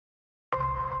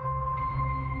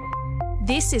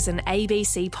This is an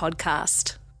ABC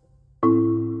podcast.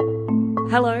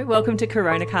 Hello, welcome to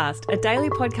CoronaCast, a daily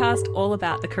podcast all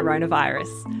about the coronavirus.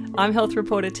 I'm health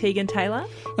reporter Tegan Taylor.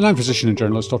 And I'm physician and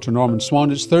journalist Dr. Norman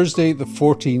Swan. It's Thursday, the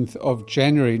 14th of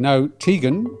January. Now,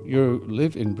 Tegan, you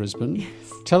live in Brisbane. Yes.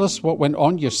 Tell us what went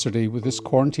on yesterday with this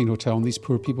quarantine hotel and these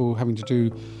poor people having to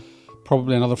do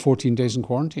probably another 14 days in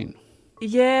quarantine.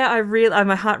 Yeah,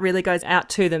 my heart really goes out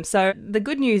to them. So the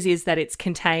good news is that it's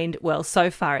contained, well,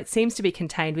 so far it seems to be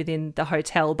contained within the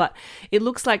hotel, but it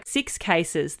looks like 6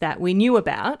 cases that we knew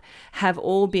about have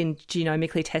all been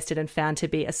genomically tested and found to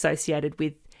be associated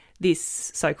with this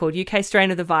so-called UK strain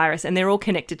of the virus, and they're all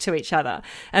connected to each other.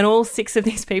 And all 6 of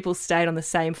these people stayed on the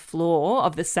same floor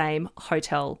of the same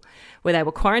hotel where they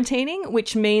were quarantining,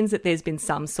 which means that there's been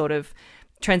some sort of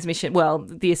transmission. Well,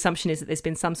 the assumption is that there's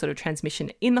been some sort of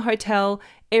transmission in the hotel.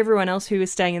 Everyone else who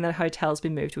is staying in the hotel has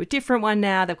been moved to a different one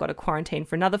now. They've got to quarantine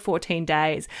for another 14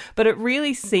 days. But it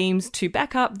really seems to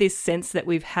back up this sense that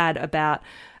we've had about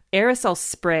aerosol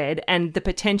spread and the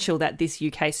potential that this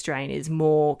UK strain is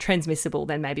more transmissible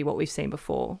than maybe what we've seen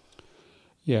before.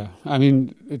 Yeah, I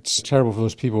mean, it's terrible for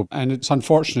those people. And it's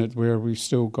unfortunate where we've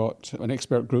still got an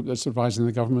expert group that's advising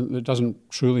the government that doesn't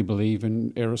truly believe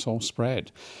in aerosol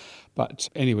spread. But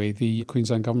anyway, the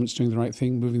Queensland government's doing the right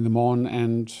thing, moving them on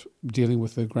and dealing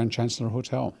with the Grand Chancellor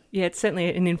Hotel. Yeah, it's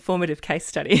certainly an informative case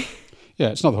study. Yeah,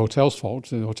 it's not the hotel's fault.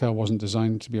 The hotel wasn't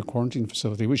designed to be a quarantine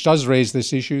facility, which does raise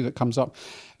this issue that comes up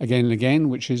again and again,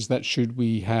 which is that should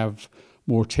we have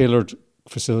more tailored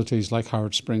facilities like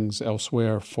Howard Springs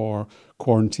elsewhere for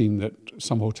quarantine, that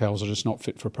some hotels are just not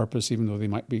fit for purpose, even though they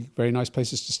might be very nice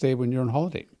places to stay when you're on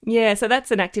holiday. Yeah, so that's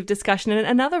an active discussion. And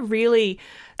another really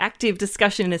active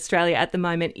discussion in Australia at the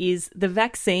moment is the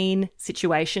vaccine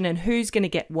situation and who's going to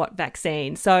get what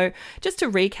vaccine. So just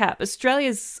to recap,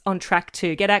 Australia's on track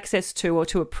to get access to or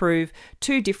to approve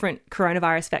 2 different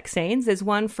coronavirus vaccines. There's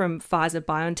one from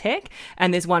Pfizer-BioNTech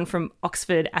and there's one from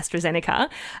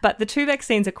Oxford-AstraZeneca. But the 2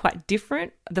 vaccines are quite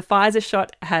different. The Pfizer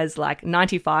shot has like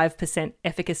 95%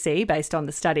 efficacy based on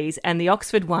the studies, and the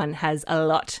Oxford one has a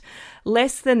lot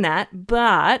less than that,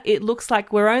 but it looks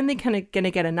like we're only going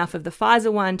to get enough of the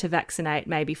Pfizer one to vaccinate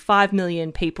maybe 5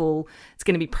 million people. It's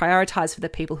going to be prioritised for the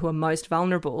people who are most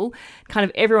vulnerable. Kind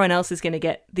of everyone else is going to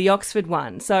get the Oxford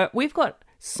one. So we've got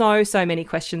so many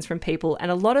questions from people,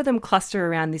 and a lot of them cluster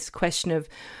around this question of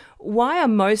why are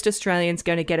most Australians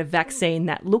going to get a vaccine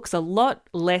that looks a lot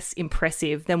less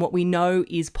impressive than what we know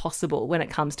is possible when it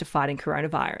comes to fighting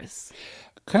coronavirus?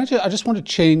 I just want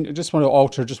to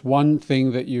alter just one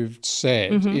thing that you've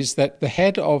said, is that the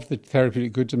head of the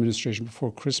Therapeutic Goods Administration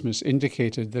before Christmas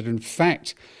indicated that in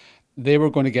fact they were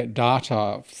going to get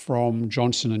data from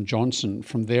Johnson & Johnson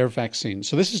from their vaccine.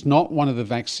 So this is not one of the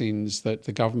vaccines that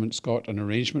the government's got an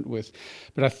arrangement with,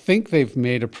 but I think they've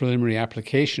made a preliminary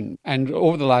application. And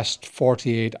over the last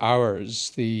 48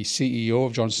 hours, the CEO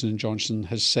of Johnson & Johnson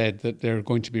has said that they're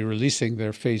going to be releasing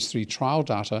their phase 3 trial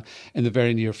data in the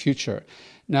very near future.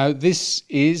 Now, this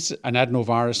is an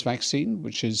adenovirus vaccine,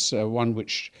 which is one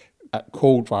which,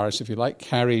 cold virus, if you like,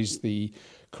 carries the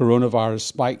coronavirus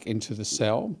spike into the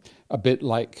cell, a bit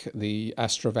like the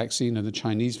Astra vaccine and the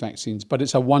Chinese vaccines, but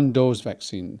it's a 1-dose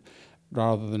vaccine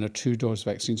rather than a 2-dose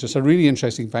vaccine. So it's a really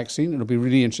interesting vaccine. It'll be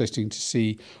really interesting to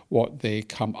see what they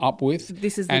come up with.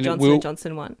 This is the Johnson &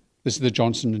 Johnson one. This is the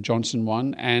Johnson & Johnson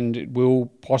one, and it will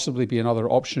possibly be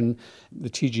another option. The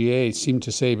TGA seemed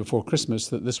to say before Christmas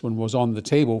that this one was on the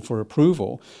table for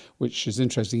approval, which is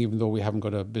interesting, even though we haven't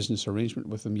got a business arrangement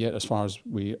with them yet, as far as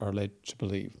we are led to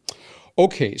believe.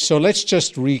 Okay, so let's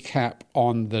just recap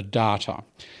on the data.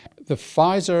 The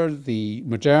Pfizer, the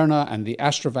Moderna, and the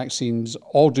Astra vaccines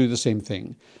all do the same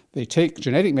thing. They take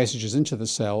genetic messages into the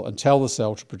cell and tell the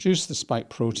cell to produce the spike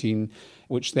protein,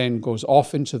 which then goes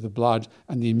off into the blood,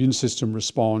 and the immune system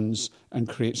responds and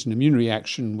creates an immune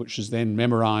reaction, which is then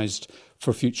memorized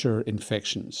for future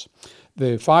infections.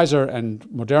 The Pfizer and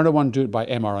Moderna one do it by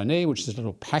mRNA, which is a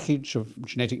little package of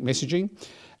genetic messaging.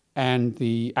 And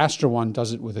the Astra one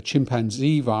does it with a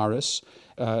chimpanzee virus,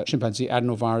 chimpanzee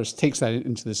adenovirus, takes that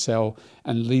into the cell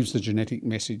and leaves the genetic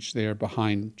message there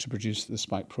behind to produce the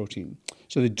spike protein.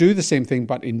 So they do the same thing,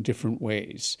 but in different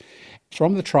ways.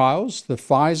 From the trials, the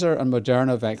Pfizer and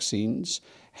Moderna vaccines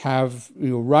have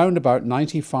around about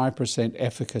 95%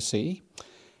 efficacy.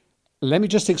 Let me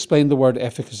just explain the word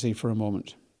efficacy for a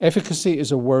moment. Efficacy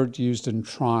is a word used in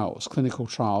trials, clinical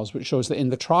trials, which shows that in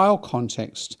the trial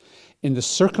context, in the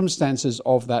circumstances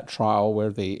of that trial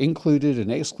where they included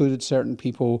and excluded certain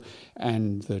people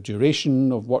and the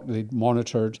duration of what they'd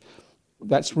monitored,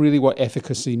 That's really what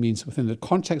efficacy means. Within the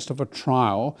context of a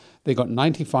trial, they got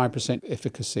 95%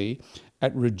 efficacy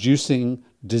at reducing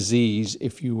disease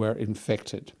if you were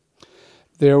infected.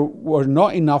 There were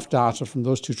not enough data from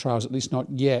those two trials, at least not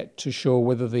yet, to show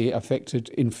whether they affected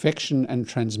infection and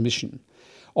transmission.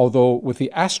 Although with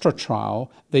the Astra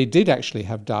trial, they did actually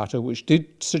have data which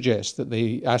did suggest that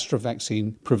the Astra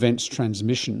vaccine prevents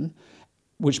transmission,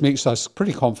 which makes us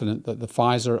pretty confident that the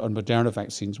Pfizer and Moderna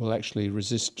vaccines will actually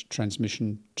resist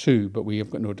transmission too, but we have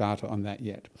got no data on that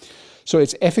yet. So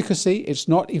it's efficacy, it's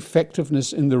not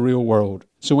effectiveness in the real world.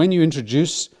 So when you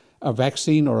introduce a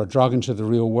vaccine or a drug into the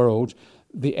real world,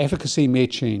 the efficacy may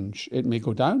change. It may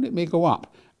go down, it may go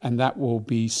up, and that will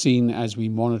be seen as we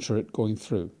monitor it going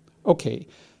through. Okay,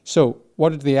 so what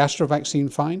did the Astra vaccine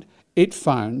find? It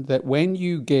found that when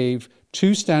you gave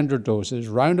 2 standard doses,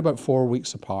 round about 4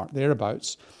 weeks apart,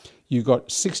 thereabouts, you got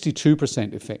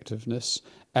 62% effectiveness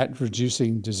at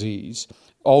reducing disease,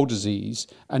 all disease,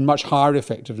 and much higher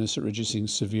effectiveness at reducing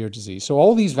severe disease. So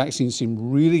all these vaccines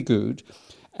seem really good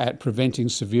at preventing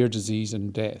severe disease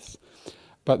and death.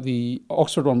 But the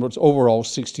Oxford one was overall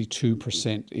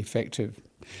 62% effective.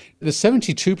 The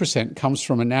 72% comes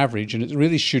from an average, and it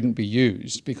really shouldn't be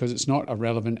used because it's not a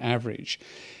relevant average.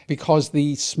 Because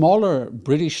the smaller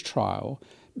British trial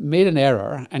made an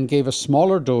error and gave a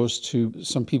smaller dose to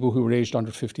some people who were aged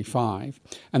under 55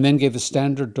 and then gave the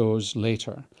standard dose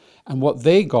later. And what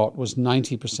they got was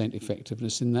 90%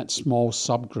 effectiveness in that small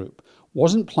subgroup.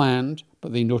 Wasn't planned,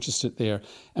 but they noticed it there.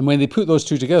 And when they put those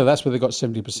two together, that's where they got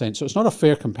 70%. So it's not a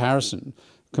fair comparison,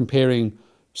 comparing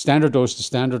standard dose to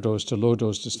standard dose to low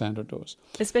dose to standard dose.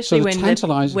 Especially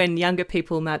when younger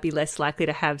people might be less likely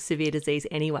to have severe disease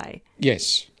anyway.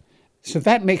 Yes. So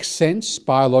that makes sense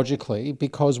biologically,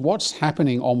 because what's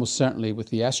happening almost certainly with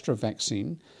the Astra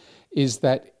vaccine is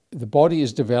that the body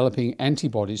is developing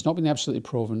antibodies, not been absolutely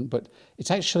proven, but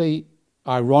it's actually,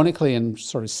 ironically and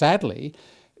sort of sadly,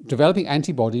 developing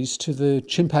antibodies to the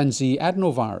chimpanzee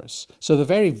adenovirus. So the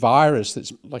very virus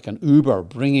that's like an Uber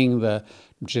bringing the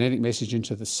genetic message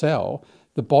into the cell,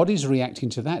 the body's reacting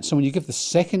to that. So when you give the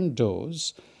second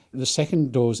dose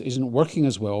isn't working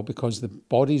as well because the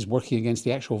body's working against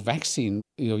the actual vaccine.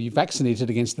 You vaccinated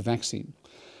against the vaccine.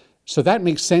 So that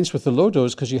makes sense with the low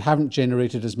dose because you haven't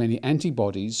generated as many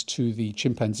antibodies to the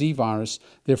chimpanzee virus.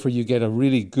 Therefore, you get a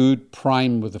really good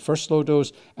prime with the first low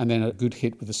dose and then a good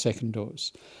hit with the second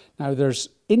dose. Now, there's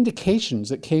indications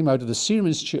that came out of the Serum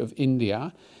Institute of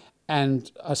India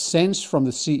and a sense from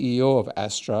the CEO of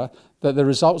Astra that the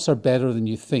results are better than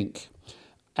you think.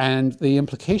 And the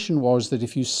implication was that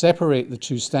if you separate the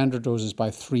 2 standard doses by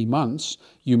 3 months,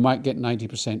 you might get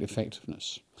 90%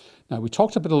 effectiveness. Now, we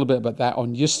talked a little bit about that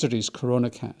on yesterday's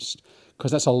CoronaCast,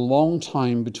 because that's a long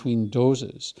time between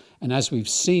doses. And as we've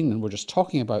seen, and we're just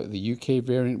talking about the UK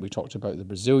variant, we talked about the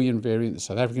Brazilian variant, the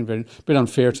South African variant, a bit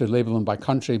unfair to label them by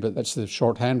country, but that's the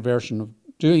shorthand version of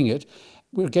doing it.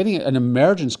 We're getting an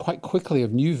emergence quite quickly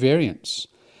of new variants.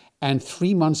 And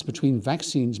 3 months between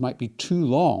vaccines might be too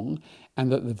long,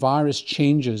 and that the virus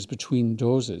changes between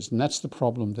doses. And that's the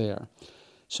problem there.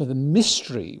 So the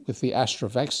mystery with the Astra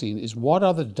vaccine is what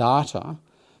are the data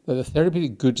that the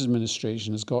Therapeutic Goods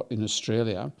Administration has got in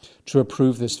Australia to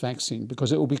approve this vaccine,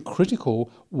 because it will be critical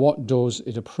what dose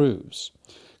it approves.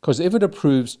 Because if it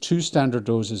approves 2 standard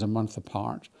doses a month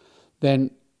apart,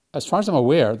 then as far as I'm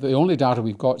aware, the only data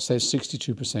we've got says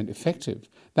 62% effective.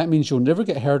 That means you'll never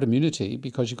get herd immunity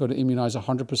because you've got to immunise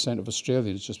 100% of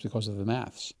Australians just because of the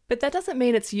maths. But that doesn't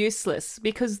mean it's useless,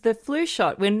 because the flu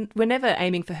shot, we're never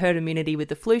aiming for herd immunity with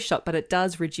the flu shot, but it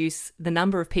does reduce the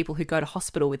number of people who go to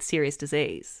hospital with serious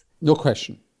disease. No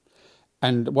question.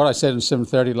 And what I said on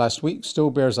 7:30 last week still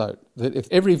bears out, that if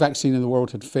every vaccine in the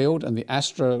world had failed and the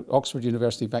Astra Oxford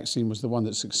University vaccine was the one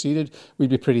that succeeded, we'd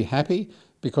be pretty happy,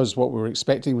 because what we were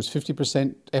expecting was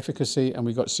 50% efficacy and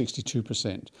we got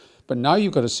 62%. But now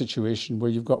you've got a situation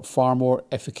where you've got far more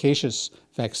efficacious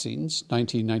vaccines,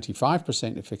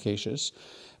 95% efficacious,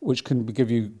 which can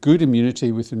give you good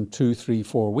immunity within 2, 3,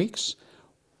 4 weeks.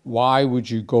 Why would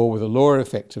you go with a lower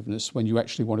effectiveness when you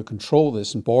actually want to control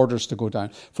this and borders to go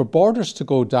down? For borders to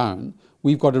go down,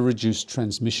 we've got to reduce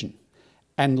transmission.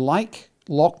 And like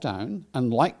lockdown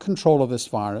and like control of this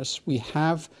virus, we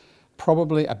have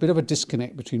probably a bit of a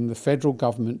disconnect between the federal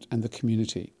government and the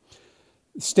community.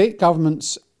 State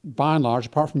governments, by and large,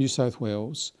 apart from New South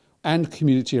Wales, and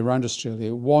community around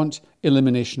Australia, want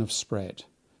elimination of spread.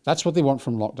 That's what they want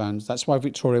from lockdowns. That's why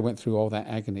Victoria went through all that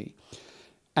agony.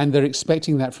 And they're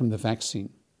expecting that from the vaccine.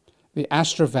 The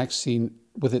Astra vaccine,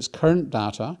 with its current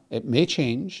data, it may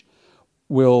change,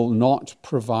 will not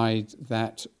provide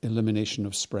that elimination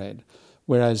of spread.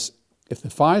 Whereas If the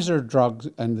Pfizer drugs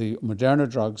and the Moderna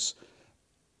drugs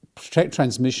protect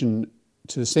transmission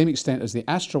to the same extent as the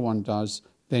Astra one does,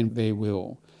 then they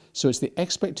will. So it's the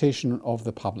expectation of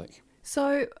the public.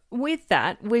 So with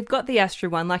that, we've got the Astra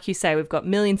one. Like you say, we've got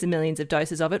millions and millions of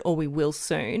doses of it, or we will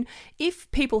soon.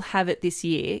 If people have it this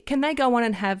year, can they go on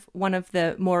and have one of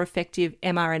the more effective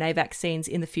mRNA vaccines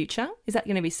in the future? Is that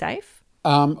going to be safe?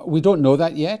 We don't know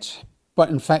that yet. But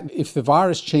in fact, if the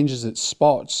virus changes its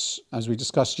spots, as we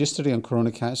discussed yesterday on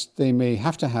CoronaCast, they may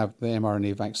have to have the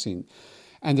mRNA vaccine.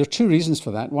 And there are two reasons for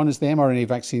that. One is the mRNA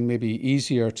vaccine may be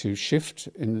easier to shift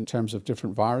in terms of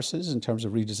different viruses, in terms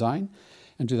of redesign,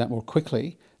 and do that more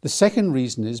quickly. The second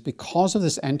reason is because of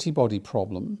this antibody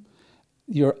problem,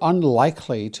 you're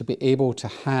unlikely to be able to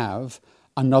have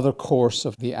another course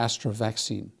of the Astra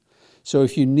vaccine. So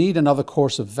if you need another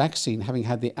course of vaccine, having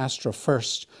had the Astra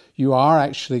first, you are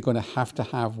actually going to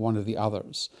have one of the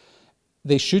others.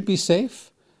 They should be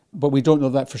safe, but we don't know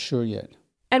that for sure yet.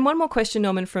 And one more question,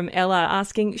 Norman, from Ella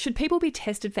asking, should people be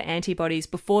tested for antibodies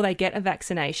before they get a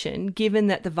vaccination, given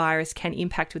that the virus can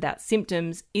impact without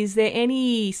symptoms? Is there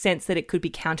any sense that it could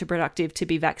be counterproductive to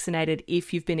be vaccinated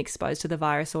if you've been exposed to the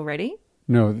virus already?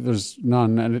 No, there's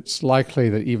none. And it's likely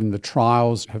that even the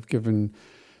trials have given,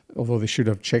 although they should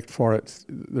have checked for it,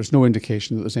 there's no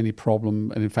indication that there's any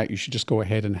problem. And in fact, you should just go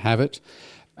ahead and have it.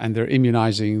 And they're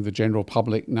immunizing the general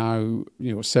public now,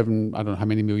 7, I don't know how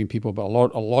many million people, but a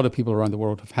lot of people around the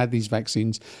world have had these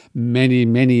vaccines.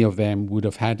 Many of them would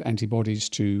have had antibodies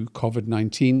to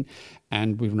COVID-19,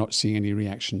 and we're not seeing any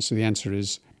reaction. So the answer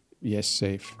is yes,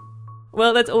 safe.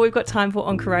 Well, that's all we've got time for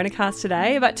on CoronaCast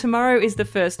today, but tomorrow is the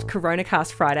first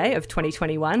CoronaCast Friday of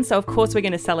 2021, so of course we're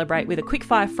going to celebrate with a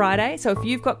Quickfire Friday. So if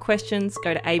you've got questions,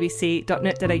 go to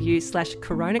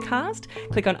abc.net.au/CoronaCast,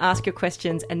 click on Ask Your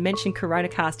Questions and mention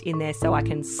CoronaCast in there so I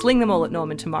can sling them all at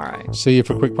Norman tomorrow. See you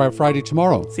for Quickfire Friday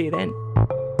tomorrow. See you then.